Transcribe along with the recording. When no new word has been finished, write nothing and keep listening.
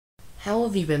How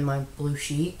have you been, my blue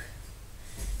sheep?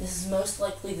 This is most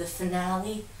likely the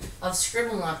finale of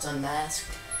Scribblenauts Unmasked.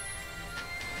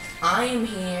 I am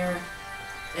here,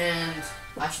 and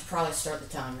I should probably start the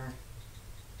timer.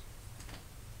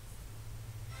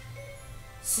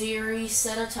 Siri,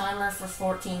 set a timer for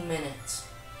 14 minutes.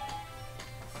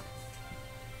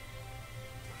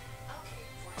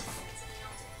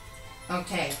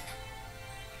 Okay,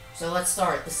 so let's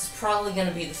start. This is probably going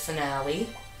to be the finale.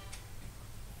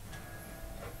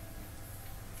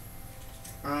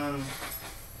 I'm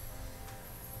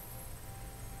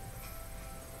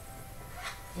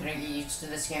gonna get used to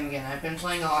this game again. I've been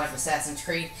playing a lot of Assassin's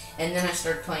Creed, and then I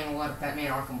started playing a lot of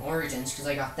Batman Arkham Origins, because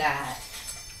I got that.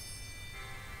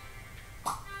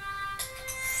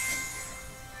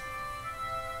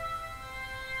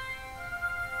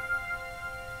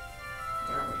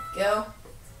 There we go.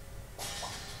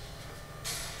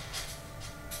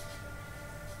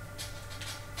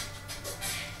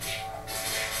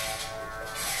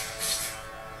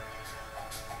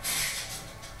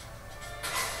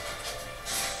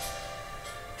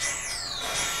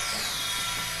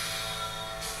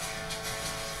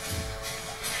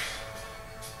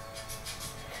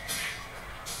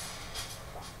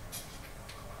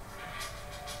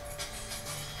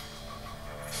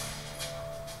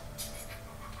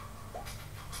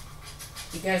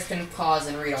 You guys can pause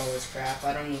and read all this crap.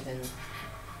 I don't even...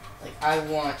 Like, I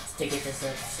want to get this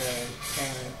episode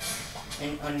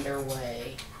and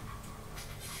underway.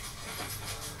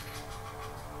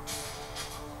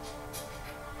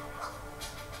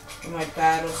 Get my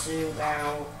battle suit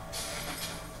out.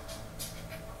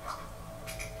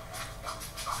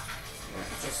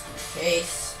 Just in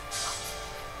case.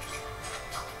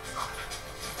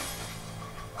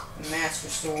 Master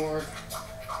Sword.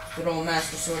 Good old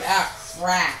Master Sword. Ah,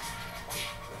 crap.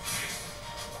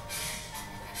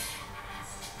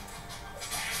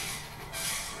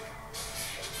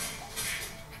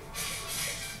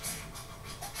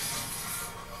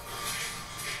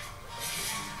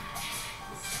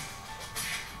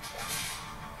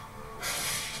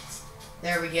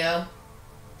 There we go.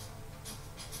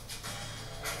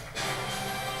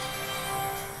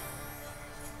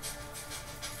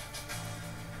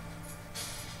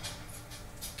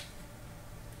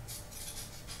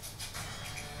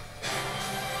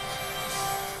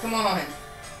 Come on.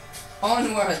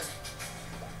 Onward.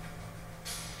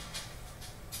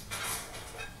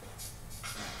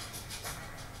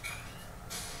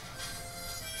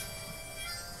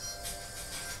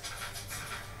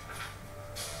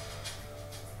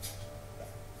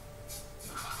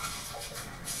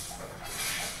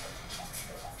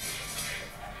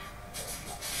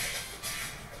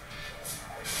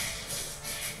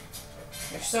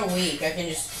 They're so weak, I can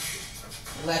just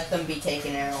let them be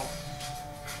taken out.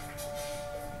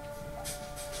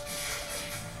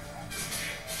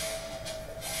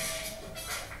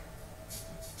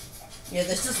 Yeah,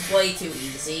 this is way too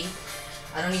easy.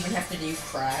 I don't even have to do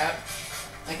crap.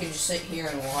 I can just sit here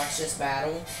and watch this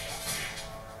battle.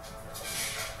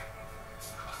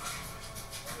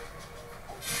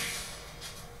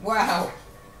 Wow.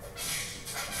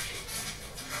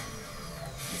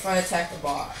 If I attack the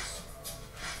boss.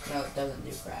 No, it doesn't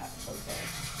do crap. Okay.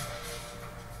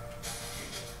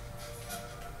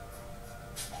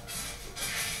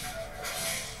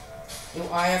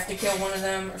 Do I have to kill one of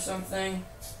them or something?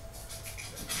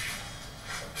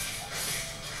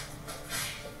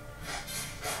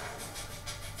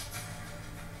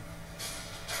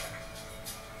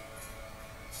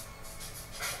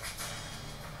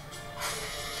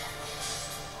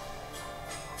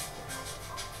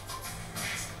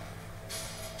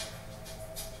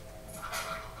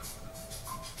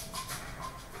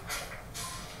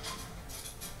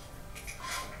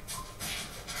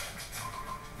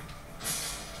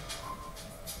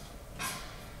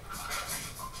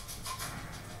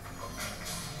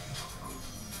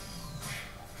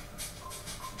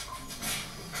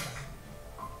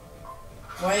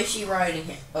 Why is she riding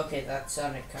him? Okay, that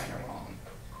sounded kind of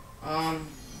wrong.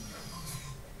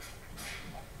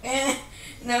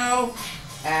 No.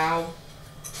 Ow.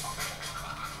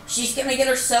 She's gonna get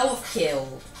herself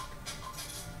killed.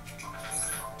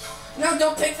 No,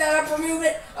 don't pick that up, remove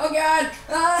it! Oh god!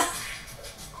 Ah!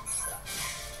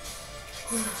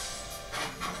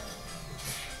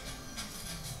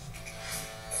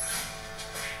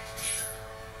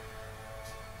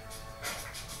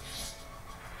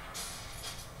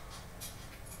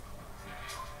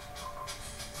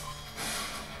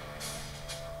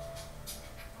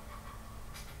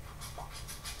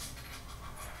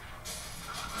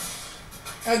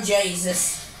 Oh,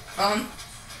 Jesus.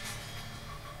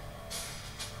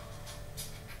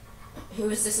 Who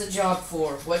is this a job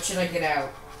for? What should I get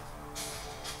out?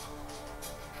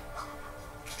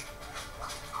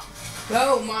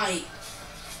 Go, my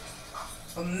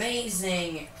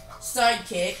amazing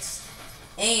sidekicks,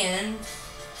 and,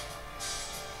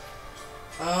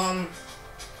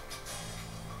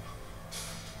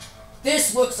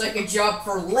 this looks like a job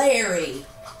for Larry.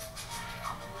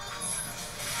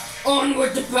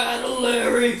 Onward to battle,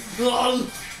 Larry! Lol!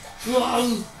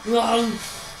 Lol! Lol!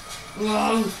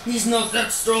 Lol! He's not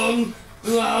that strong!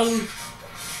 Lol!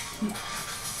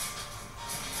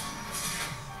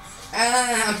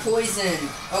 Ah, I'm poisoned!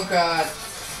 Oh god.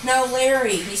 No,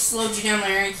 Larry! He slowed you down,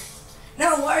 Larry.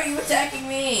 No, why are you attacking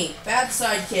me? Bad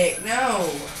sidekick, no!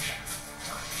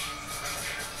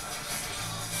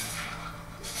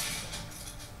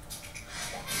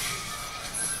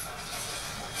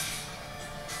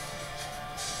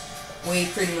 We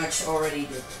pretty much already did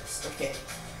this. Okay.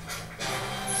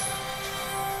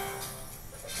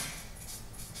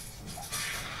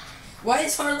 Why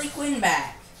is Harley Quinn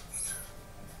back?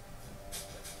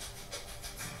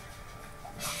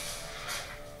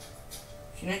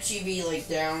 Shouldn't she be, like,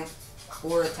 down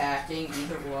or attacking?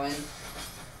 Either one.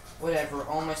 Whatever.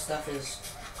 All my stuff is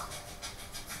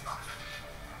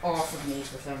off of me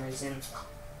for some reason.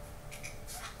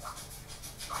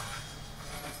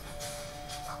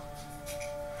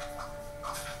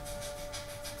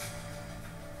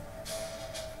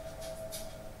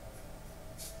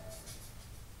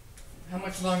 How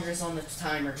much longer is on the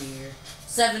timer here?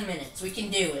 7 minutes. We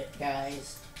can do it,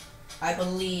 guys. I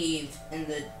believe in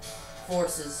the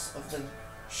forces of the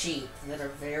sheep that are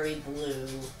very blue.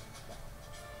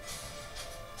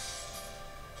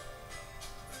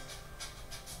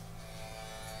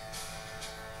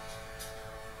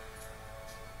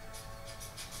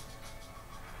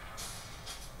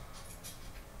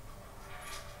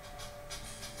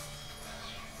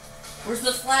 Where's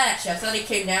the Flash? I thought he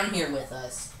came down here with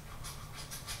us.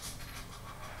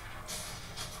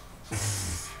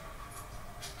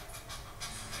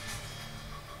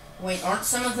 Wait, aren't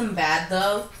some of them bad,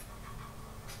 though?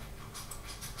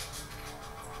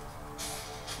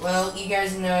 Well, you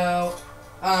guys know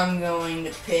I'm going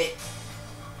to pick...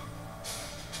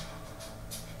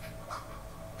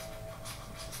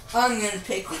 I'm going to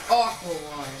pick the Aqua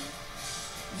one.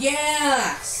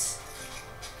 Yes!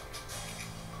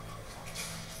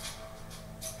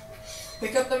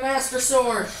 Pick up the Master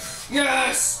Sword.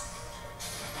 Yes!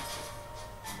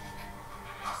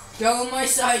 Go my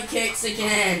sidekicks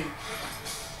again!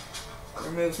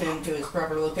 Remove him to his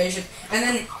proper location. And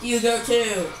then you go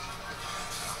too!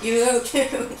 You go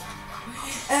too!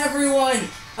 Everyone!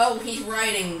 Oh, he's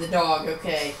riding the dog,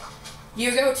 okay.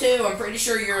 You go too, I'm pretty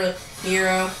sure you're a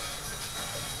hero.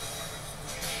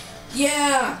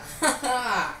 Yeah!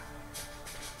 Haha!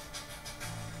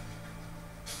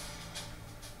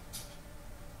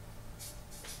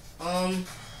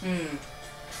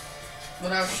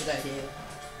 What else should I do?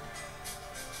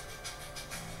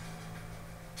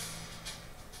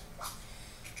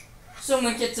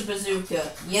 Someone gets a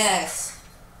bazooka. Yes.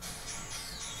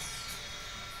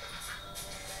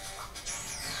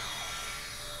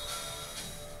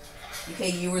 Okay,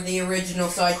 you were the original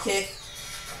sidekick.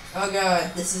 Oh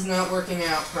god, this is not working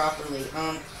out properly.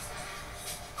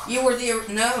 You were the...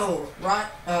 No. Right.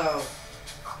 Oh.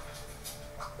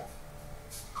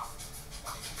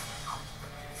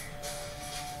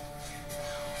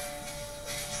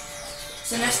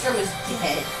 Sinestro is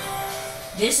dead.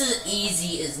 This is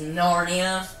easy as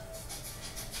Narnia.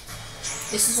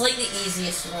 This is like the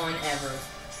easiest one ever.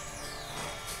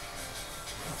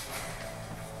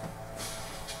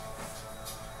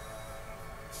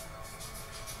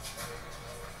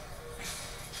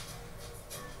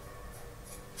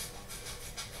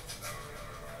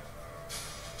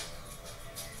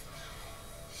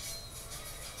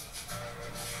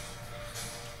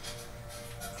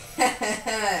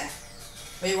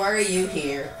 Wait, why are you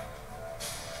here?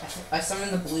 I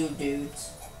summoned the blue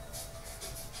dudes.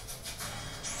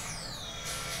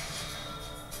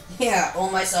 Yeah, all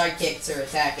my sidekicks are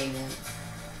attacking them.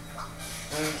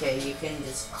 Okay, you can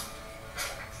just...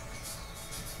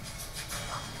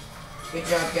 Good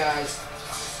job, guys.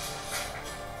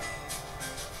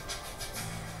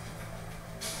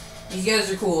 These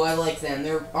guys are cool, I like them.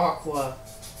 They're aqua.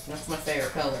 That's my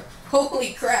favorite color.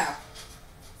 Holy crap!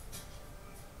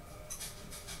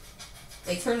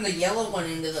 They turned the yellow one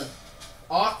into the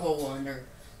aqua one, or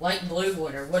light blue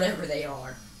one, or whatever they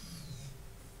are.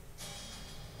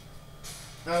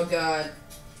 Oh god.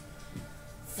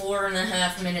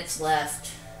 4.5 minutes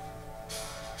left.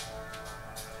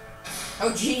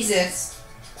 Oh Jesus!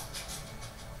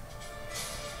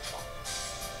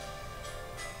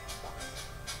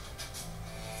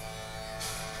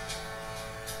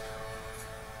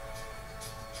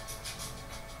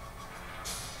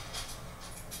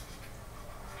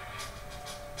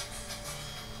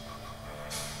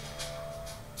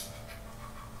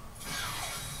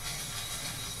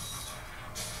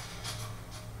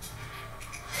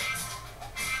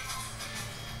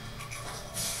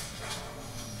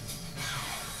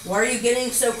 Why are you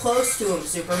getting so close to him,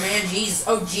 Superman? Jesus.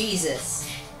 Oh,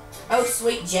 Jesus. Oh,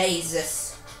 sweet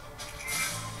Jesus.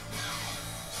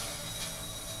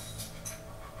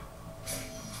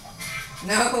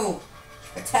 No!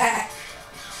 Attack!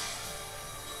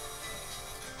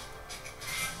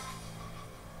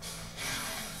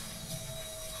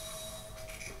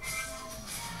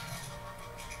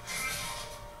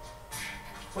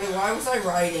 Wait, why was I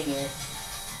writing it?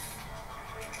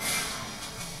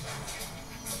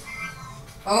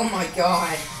 Oh my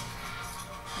god.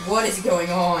 What is going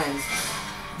on?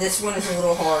 This one is a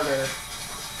little harder.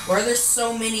 Why are there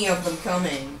so many of them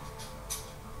coming?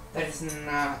 That is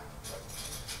not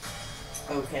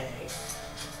okay.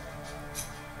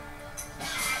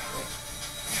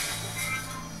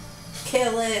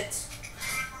 Kill it!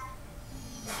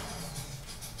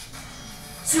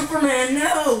 Superman,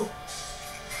 no!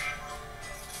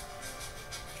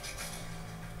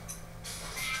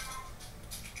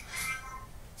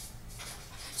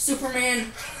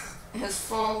 Superman has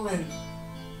fallen.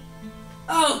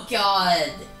 Oh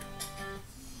god!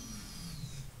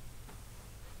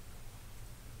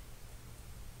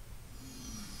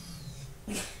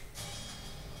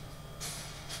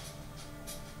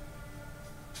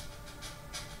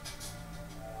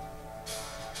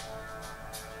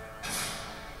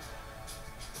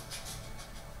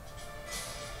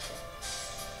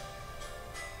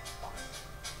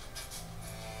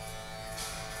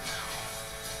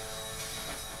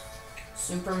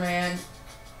 Superman,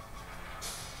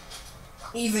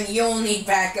 even you'll need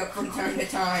backup from time to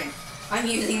time. I'm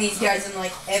using these guys in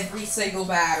like every single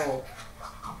battle.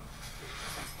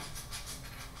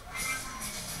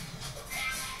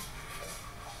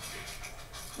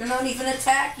 They're not even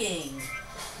attacking.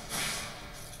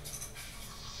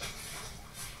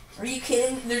 Are you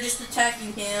kidding? They're just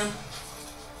attacking him.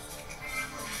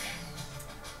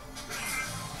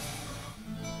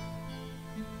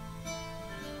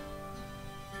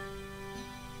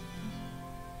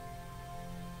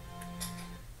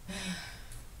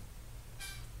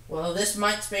 Well, this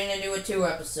might span into a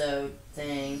 2-episode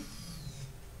thing.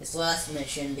 This last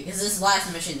mission, because this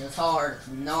last mission is hard.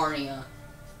 Narnia.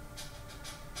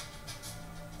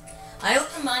 I hope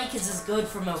the mic is as good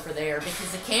from over there,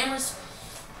 because the camera's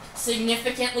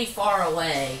significantly far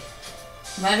away.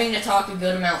 I'm having to talk a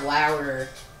good amount louder.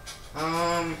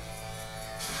 Oh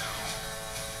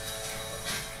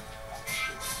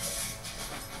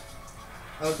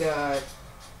god.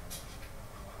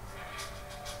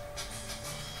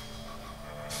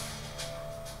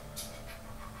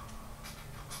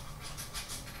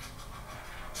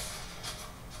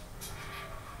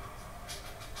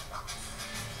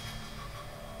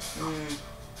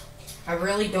 I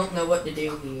really don't know what to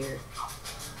do here.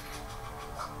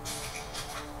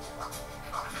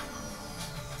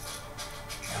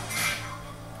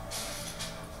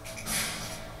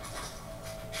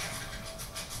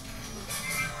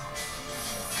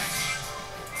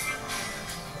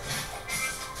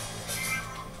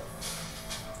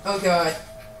 Oh god.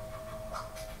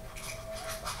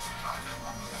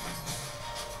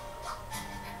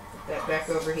 Put that back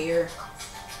over here.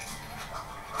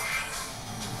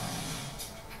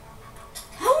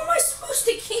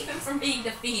 From being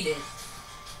defeated.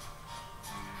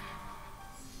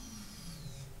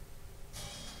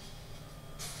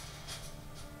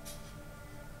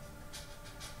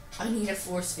 I need a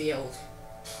force field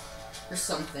or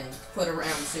something to put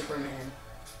around Superman.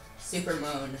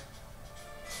 Supermoon.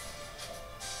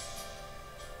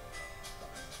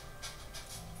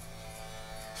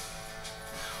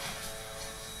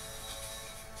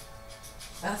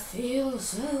 I feel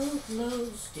so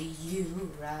close to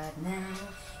you right now.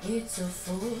 It's a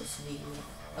force field.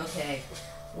 Okay.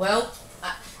 Well,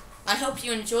 I hope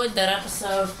you enjoyed that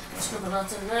episode of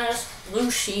Scribblenauts Unmasked, Blue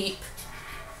Sheep.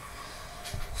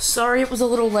 Sorry it was a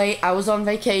little late. I was on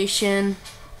vacation.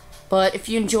 But if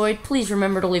you enjoyed, please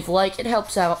remember to leave a like. It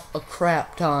helps out a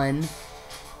crap ton.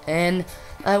 And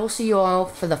I will see you all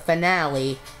for the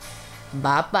finale.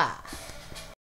 Bye-bye.